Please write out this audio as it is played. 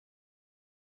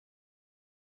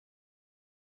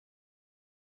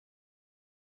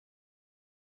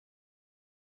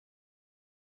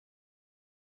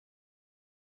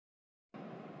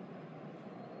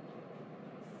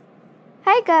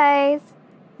Hi guys!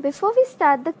 Before we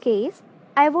start the case,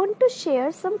 I want to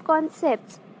share some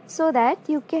concepts so that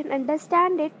you can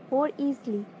understand it more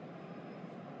easily.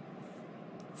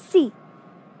 See,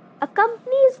 a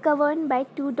company is governed by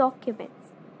two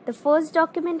documents. The first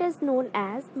document is known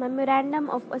as Memorandum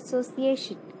of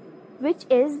Association, which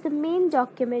is the main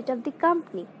document of the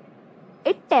company.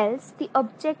 It tells the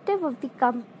objective of the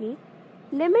company,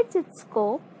 limits its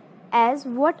scope as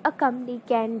what a company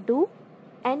can do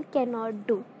and cannot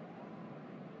do.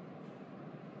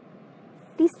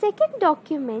 The second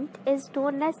document is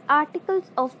known as Articles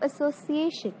of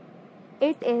Association.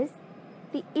 It is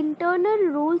the internal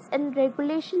rules and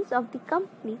regulations of the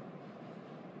company.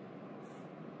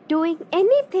 Doing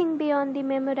anything beyond the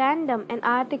memorandum and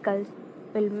articles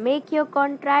will make your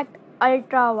contract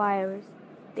ultra vires.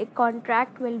 The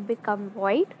contract will become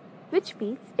void, which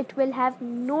means it will have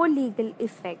no legal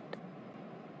effect.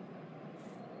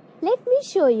 Let me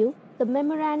show you the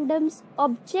memorandum's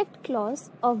object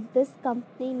clause of this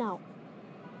company now.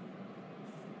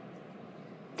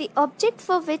 The object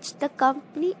for which the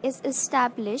company is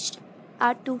established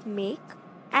are to make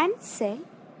and sell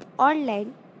or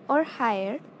lend or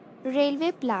hire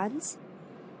railway plans,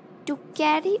 to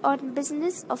carry on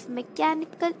business of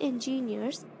mechanical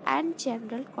engineers and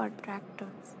general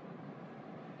contractors.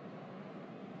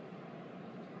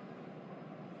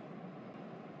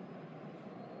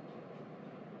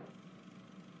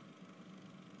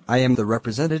 I am the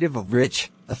representative of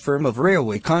Riche, a firm of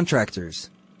railway contractors.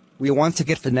 We want to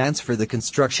get finance for the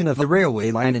construction of a railway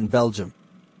line in Belgium.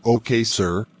 Okay,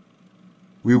 sir.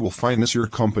 We will finance your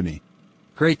company.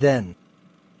 Great then.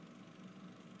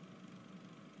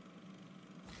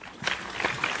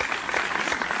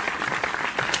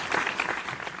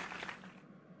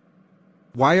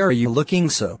 Why are you looking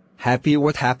so happy?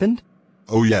 What happened?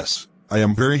 Oh yes, I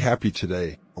am very happy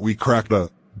today. We cracked a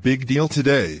big deal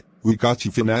today. We got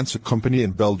to finance a company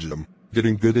in Belgium,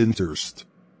 getting good interest.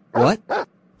 What?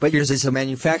 But yours is a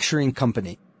manufacturing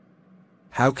company.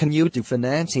 How can you do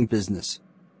financing business?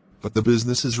 But the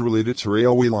business is related to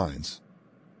railway lines.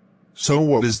 So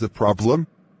what is the problem?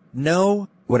 No,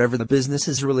 whatever the business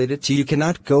is related to, you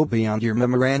cannot go beyond your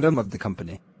memorandum of the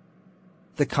company.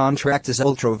 The contract is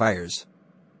ultra vires,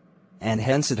 and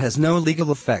hence it has no legal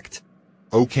effect.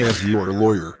 Okay, as you are a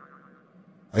lawyer,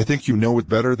 I think you know it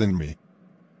better than me.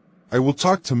 I will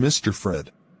talk to Mr.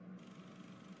 Fred.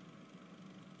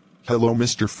 Hello,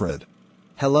 Mr. Fred.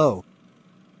 Hello.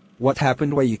 What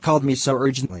happened? Why you called me so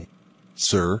urgently?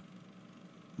 Sir,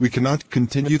 we cannot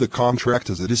continue the contract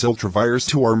as it is ultra vires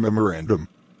to our memorandum.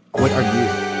 What are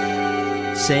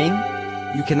you saying?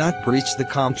 You cannot breach the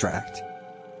contract.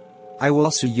 I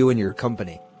will sue you and your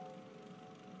company.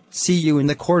 See you in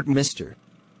the court, mister.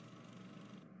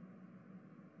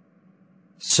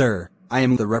 Sir, I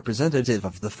am the representative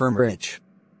of the firm Riche.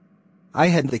 I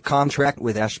had the contract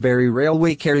with Ashbury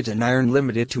Railway Carriage and Iron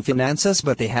Limited to finance us,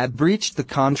 but they had breached the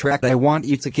contract. I want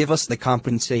you to give us the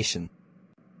compensation.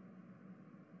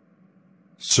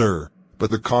 Sir,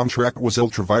 but the contract was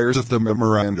ultra vires of the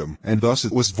memorandum, and thus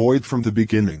it was void from the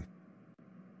beginning.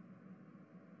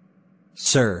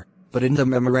 Sir, but in the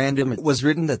memorandum it was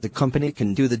written that the company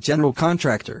can do the general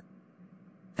contractor,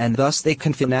 and thus they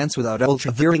can finance without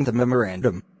ultra-viring the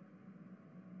memorandum.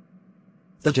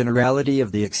 The generality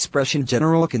of the expression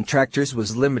general contractors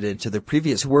was limited to the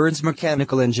previous words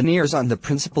mechanical engineers on the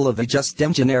principle of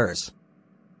justem generis.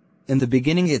 In the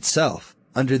beginning itself,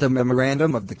 under the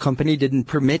memorandum of the company didn't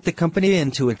permit the company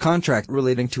into a contract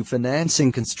relating to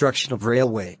financing construction of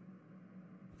railway.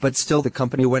 But still the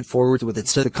company went forward with it,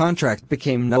 so the contract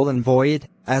became null and void,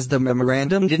 as the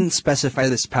memorandum didn't specify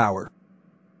this power.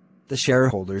 The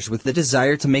shareholders with the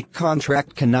desire to make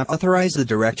contract cannot authorize the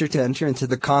director to enter into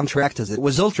the contract as it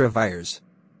was ultra vires.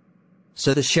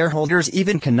 So the shareholders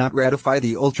even cannot ratify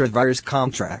the ultra vires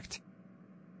contract.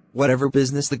 Whatever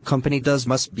business the company does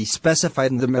must be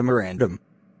specified in the memorandum.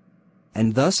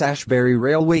 And thus Ashbury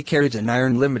Railway Carriage and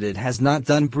Iron Limited has not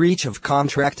done breach of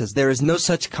contract, as there is no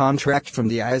such contract from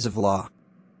the eyes of law.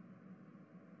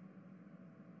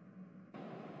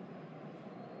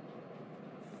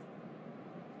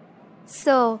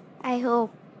 So, I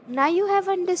hope now you have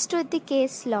understood the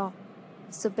case law.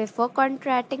 So before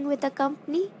contracting with a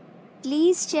company,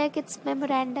 please check its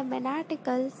memorandum and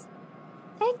articles.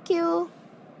 Thank you.